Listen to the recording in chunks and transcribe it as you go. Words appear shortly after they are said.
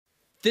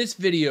This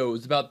video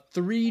is about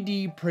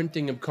 3D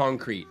printing of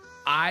concrete.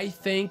 I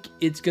think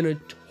it's gonna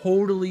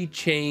totally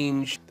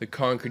change the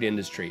concrete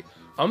industry.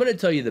 I'm gonna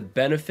tell you the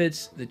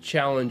benefits, the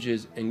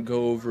challenges, and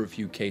go over a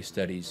few case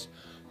studies.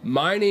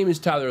 My name is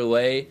Tyler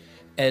Lay,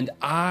 and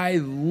I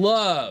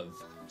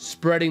love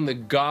spreading the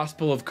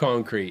gospel of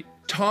concrete.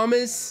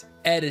 Thomas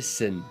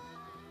Edison,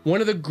 one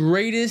of the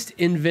greatest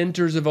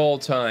inventors of all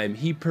time,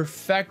 he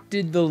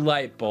perfected the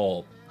light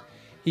bulb.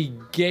 He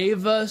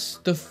gave us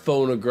the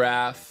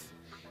phonograph.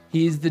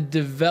 He's the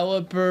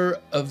developer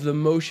of the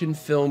motion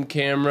film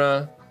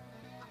camera,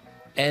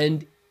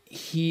 and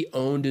he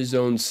owned his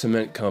own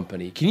cement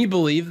company. Can you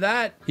believe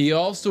that? He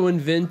also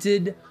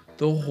invented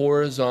the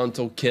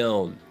horizontal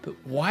kiln. But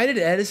why did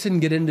Edison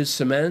get into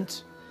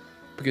cement?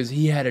 Because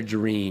he had a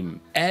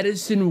dream.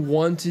 Edison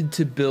wanted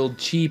to build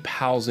cheap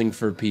housing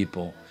for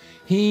people.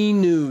 He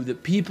knew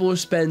that people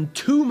spend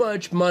too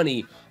much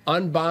money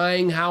on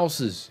buying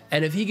houses.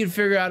 And if he could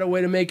figure out a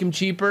way to make them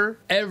cheaper,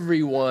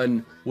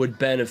 everyone would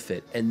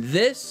benefit. And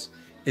this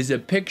is a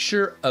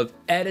picture of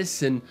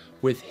Edison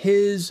with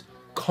his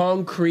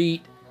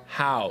concrete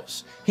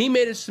house. He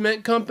made a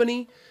cement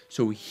company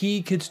so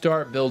he could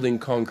start building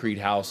concrete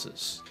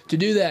houses. To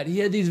do that, he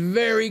had these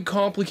very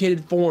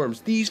complicated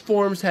forms. These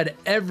forms had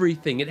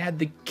everything. It had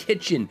the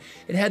kitchen,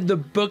 it had the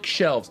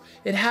bookshelves,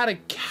 it had a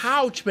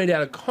couch made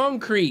out of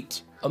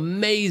concrete.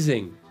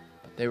 Amazing.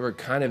 But they were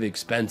kind of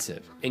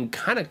expensive and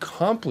kind of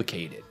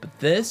complicated. But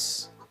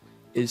this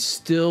is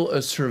still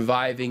a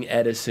surviving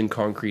Edison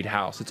concrete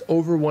house. It's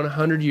over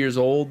 100 years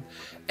old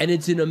and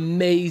it's in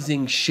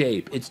amazing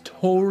shape. It's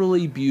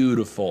totally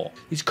beautiful.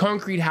 These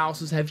concrete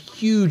houses have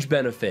huge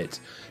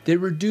benefits. They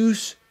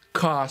reduce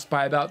cost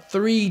by about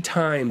 3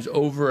 times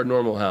over a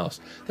normal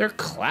house. They're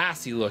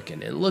classy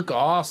looking and look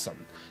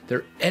awesome.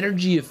 They're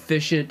energy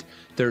efficient,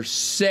 they're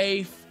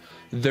safe,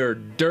 they're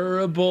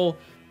durable.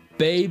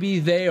 Baby,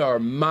 they are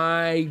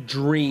my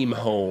dream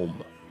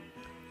home.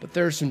 But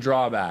there are some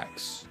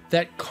drawbacks.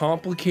 That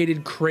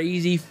complicated,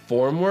 crazy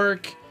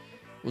formwork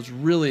was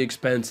really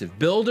expensive.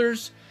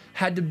 Builders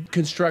had to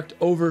construct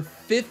over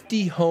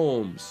 50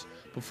 homes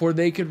before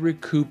they could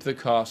recoup the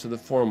cost of the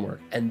formwork.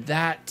 And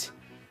that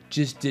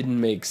just didn't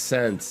make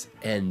sense.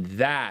 And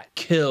that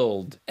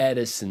killed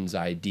Edison's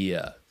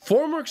idea.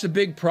 Formwork's a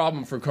big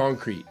problem for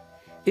concrete.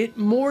 It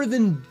more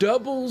than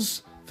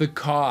doubles the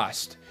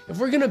cost. If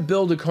we're gonna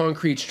build a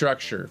concrete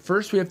structure,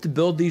 first we have to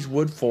build these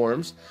wood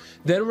forms,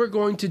 then we're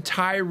going to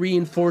tie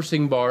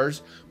reinforcing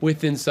bars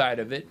with inside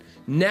of it.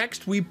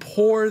 Next, we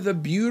pour the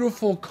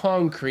beautiful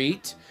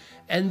concrete,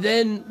 and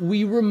then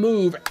we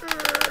remove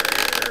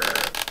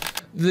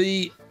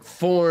the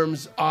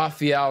forms off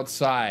the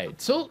outside.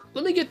 So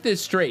let me get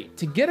this straight.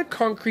 To get a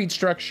concrete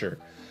structure,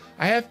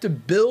 I have to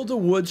build a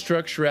wood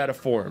structure out of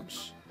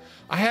forms.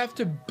 I have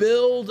to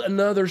build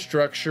another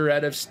structure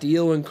out of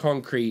steel and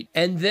concrete,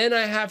 and then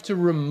I have to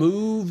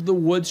remove the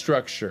wood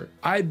structure.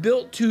 I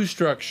built 2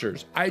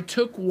 structures. I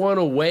took one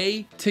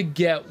away to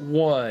get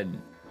one.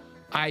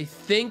 I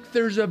think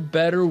there's a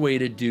better way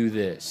to do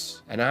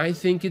this, and I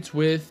think it's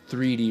with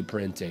 3D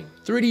printing.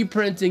 3D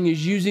printing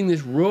is using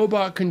this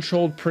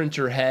robot-controlled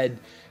printer head,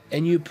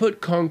 and you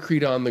put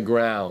concrete on the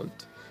ground.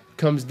 It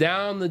comes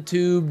down the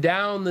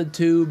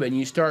tube, and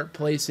you start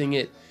placing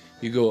it.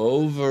 You go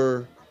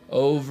over,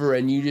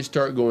 and you just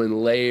start going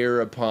layer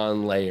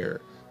upon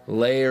layer,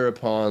 layer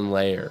upon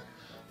layer.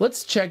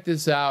 Let's check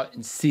this out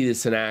and see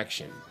this in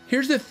action.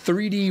 Here's a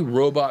 3D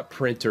robot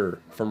printer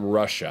from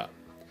Russia.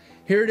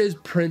 Here it is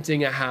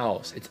printing a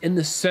house. It's in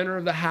the center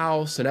of the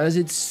house, and as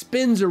it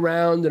spins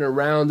around and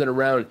around and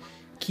around, it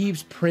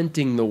keeps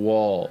printing the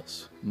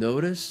walls.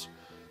 Notice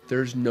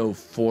there's no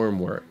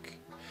formwork.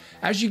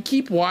 As you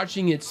keep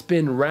watching it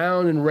spin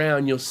round and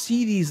round, you'll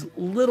see these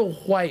little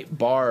white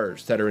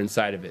bars that are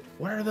inside of it.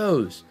 What are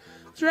those?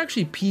 Those are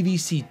actually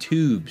PVC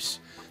tubes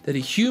that a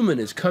human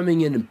is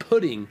coming in and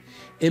putting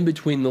in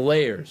between the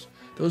layers.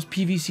 Those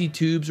PVC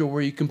tubes are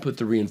where you can put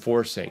the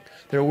reinforcing.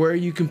 They're where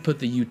you can put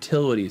the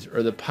utilities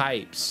or the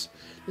pipes.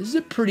 This is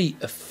a pretty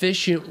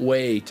efficient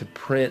way to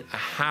print a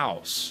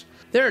house.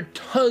 There are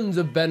tons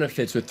of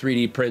benefits with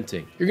 3D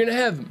printing. You're gonna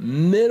have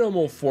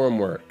minimal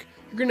formwork.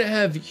 You're gonna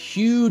have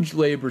huge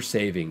labor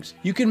savings.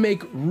 You can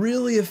make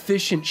really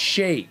efficient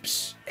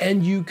shapes,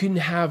 and you can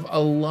have a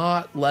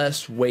lot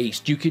less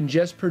waste. You can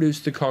just produce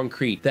the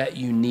concrete that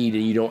you need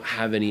and you don't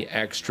have any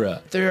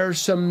extra. There are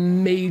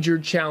some major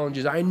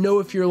challenges. I know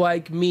if you're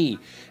like me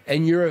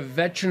and you're a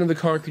veteran of the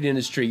concrete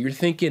industry, you're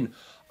thinking,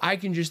 I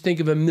can just think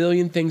of a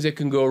million things that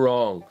can go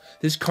wrong.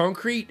 This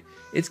concrete,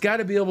 it's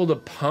gotta be able to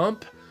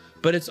pump,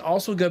 but it's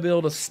also gotta be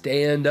able to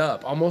stand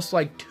up, almost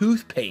like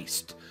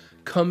toothpaste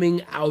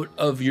coming out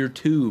of your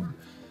tube.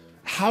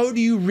 How do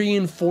you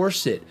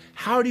reinforce it?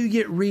 How do you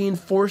get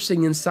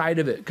reinforcing inside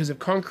of it? Because if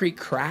concrete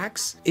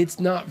cracks, it's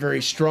not very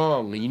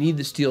strong and you need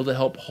the steel to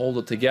help hold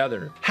it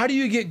together. How do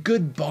you get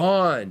good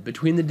bond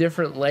between the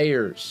different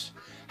layers?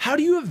 How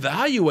do you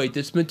evaluate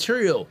this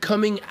material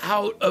coming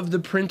out of the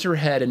printer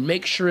head and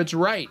make sure it's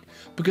right?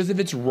 Because if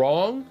it's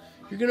wrong,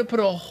 You're gonna put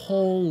a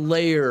whole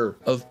layer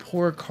of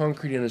poured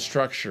concrete in a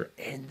structure,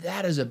 and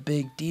that is a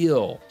big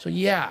deal. So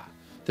yeah,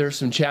 there are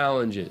some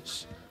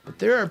challenges, but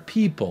there are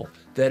people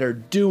that are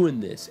doing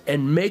this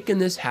and making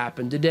this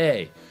happen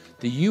today.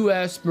 The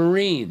US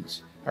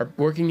Marines are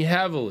working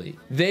heavily.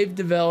 They've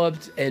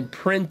developed and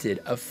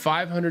printed a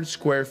 500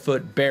 square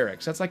foot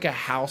barracks. That's like a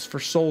house for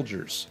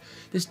soldiers.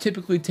 This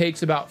typically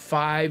takes about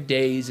 5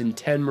 days and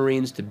 10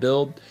 Marines to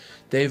build.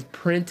 They've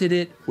printed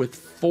it with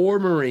 4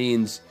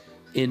 Marines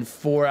in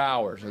 4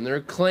 hours, and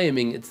they're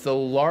claiming it's the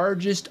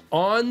largest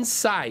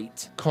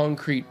on-site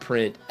concrete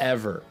print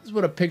ever. This is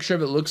what a picture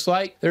of it looks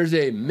like. There's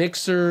a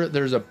mixer,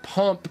 there's a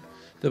pump.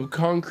 The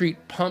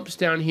concrete pumps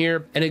down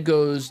here and it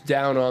goes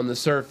down on the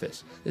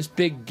surface. This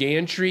big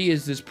gantry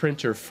is this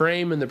printer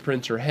frame and the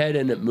printer head,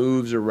 and it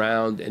moves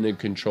around in a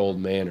controlled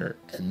manner.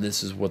 And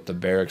this is what the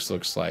barracks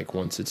looks like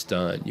once it's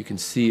done. You can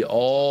see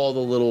all the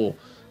little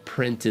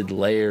printed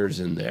layers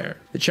in there.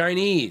 The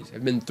Chinese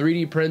have been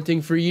 3D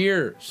printing for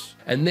years,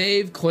 and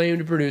they've claimed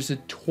to produce a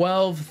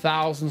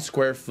 12,000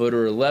 square foot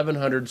or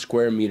 1,100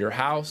 square meter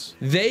house.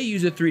 They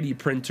use a 3D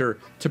printer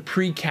to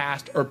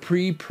precast or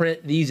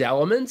pre-print these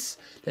elements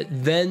that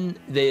then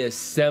they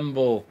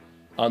assemble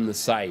on the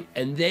site,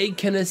 and they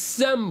can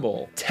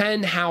assemble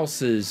 10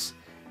 houses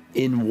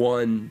in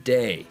one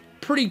day.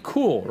 Pretty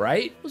cool,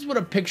 right? This is what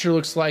a picture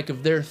looks like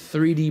of their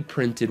 3D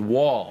printed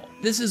wall.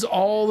 This is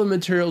all the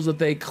materials that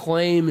they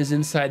claim is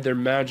inside their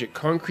magic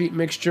concrete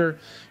mixture.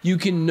 You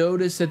can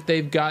notice that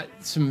they've got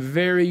some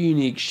very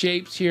unique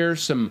shapes here,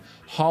 some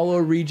hollow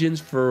regions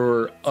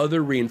for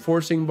other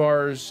reinforcing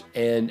bars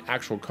and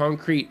actual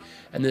concrete,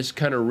 and this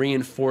kind of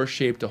reinforced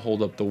shape to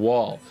hold up the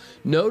wall.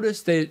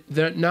 Notice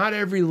that not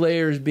every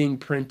layer is being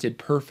printed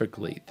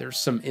perfectly. There's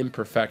some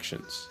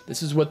imperfections.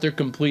 This is what their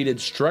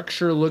completed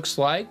structure looks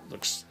like.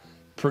 Looks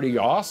pretty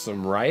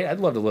awesome, right? I'd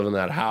love to live in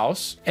that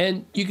house.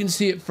 And you can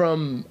see it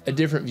from a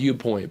different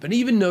viewpoint, but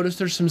even notice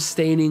there's some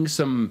staining,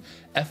 some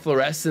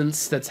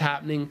efflorescence that's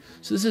happening.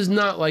 So this is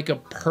not like a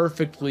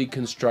perfectly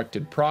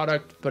constructed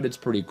product, but it's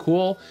pretty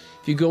cool.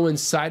 If you go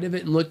inside of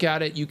it and look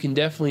at it, you can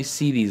definitely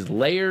see these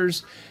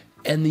layers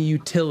and the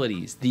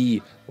utilities,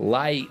 the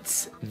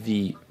lights,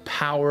 the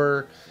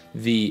power,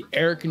 the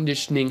air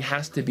conditioning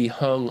has to be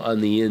hung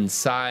on the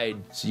inside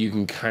so you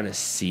can kind of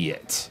see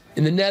it.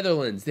 In the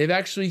Netherlands, they've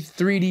actually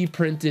 3D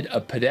printed a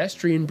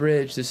pedestrian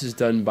bridge. This is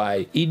done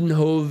by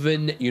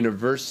Eindhoven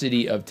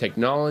University of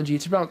Technology.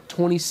 It's about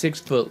 26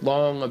 foot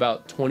long,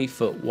 about 20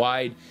 foot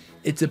wide.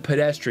 It's a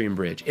pedestrian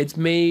bridge. It's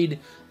made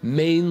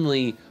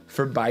mainly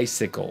for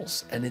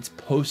bicycles, and it's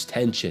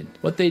post-tension.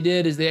 What they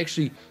did is they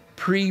actually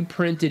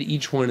pre-printed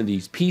each one of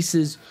these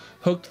pieces,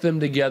 hooked them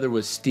together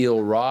with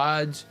steel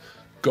rods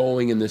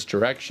going in this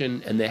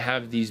direction, and they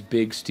have these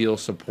big steel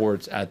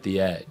supports at the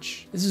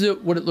edge. This is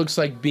what it looks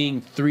like being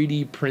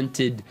 3D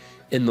printed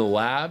in the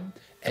lab.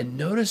 And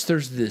notice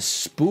there's this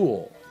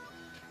spool.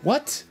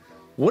 What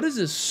does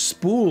this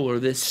spool or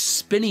this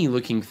spinny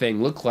looking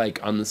thing look like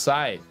on the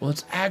side? Well,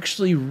 it's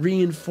actually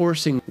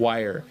reinforcing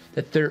wire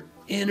that they're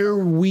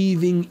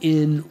interweaving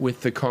in with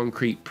the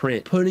concrete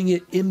print, putting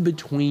it in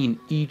between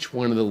each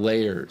one of the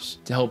layers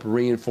to help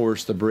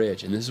reinforce the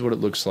bridge. And this is what it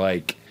looks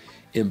like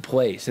in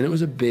place. And it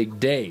was a big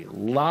day.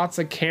 Lots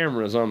of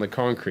cameras on the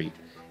concrete,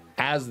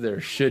 as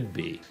there should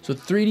be. So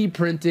 3D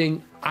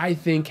printing, I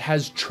think,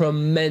 has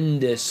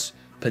tremendous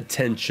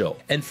potential.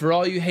 And for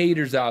all you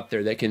haters out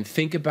there that can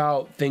think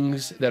about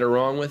things that are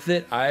wrong with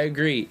it, I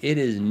agree. It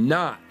is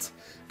not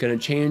going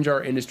to change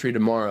our industry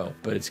tomorrow,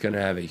 but it's going to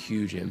have a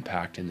huge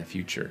impact in the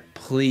future.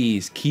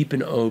 Please keep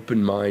an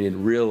open mind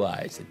and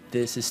realize that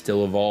this is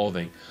still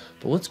evolving.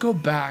 But let's go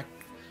back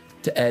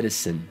to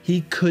Edison.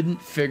 He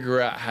couldn't figure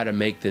out how to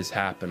make this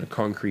happen, a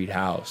concrete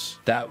house.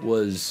 That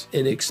was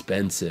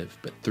inexpensive,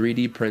 but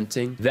 3D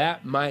printing,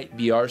 that might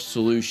be our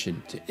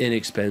solution to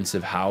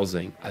inexpensive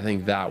housing. I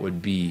think that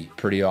would be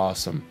pretty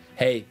awesome.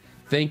 Hey,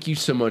 thank you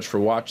so much for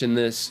watching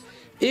this.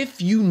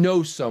 If you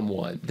know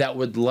someone that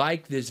would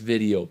like this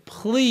video,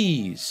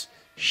 please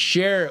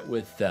share it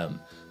with them.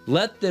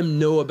 Let them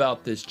know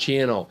about this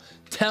channel.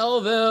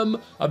 Tell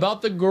them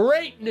about the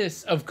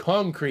greatness of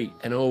concrete.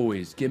 And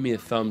always give me a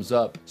thumbs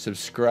up,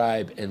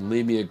 subscribe, and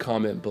leave me a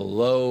comment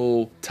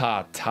below.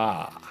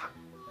 Ta-ta.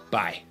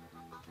 Bye.